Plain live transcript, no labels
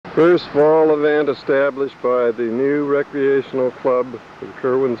First fall event established by the new recreational club in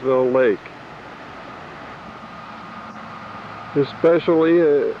Curwensville Lake. This special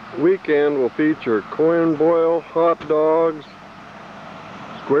weekend will feature corn boil, hot dogs,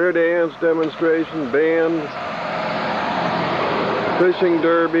 square dance demonstration, band, fishing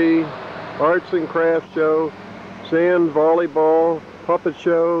derby, arts and crafts show, sand volleyball, puppet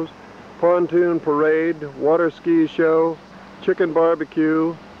shows, pontoon parade, water ski show, chicken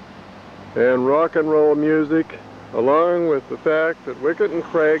barbecue, and rock and roll music, along with the fact that Wickett and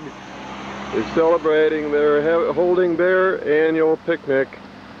Craig is holding their annual picnic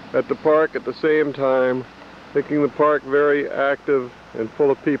at the park at the same time, making the park very active and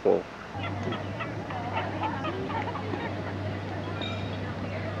full of people.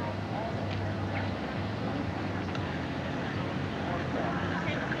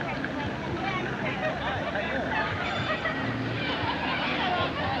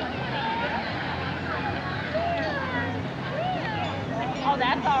 Oh,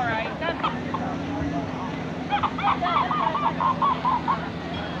 that's all right.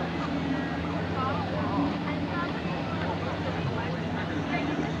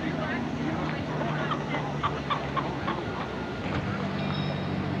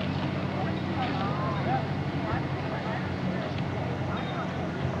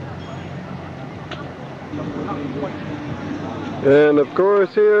 And of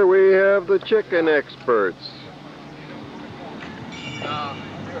course here we have the chicken experts.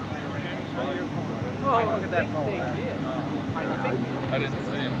 Oh, look at that phone. I didn't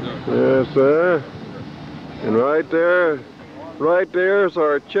see him do it. Yes, sir. And right there's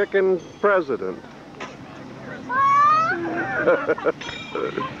our chicken president.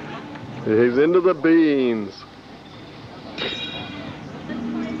 He's into the beans.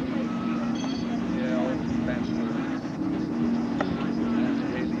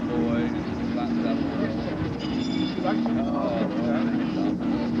 Oh.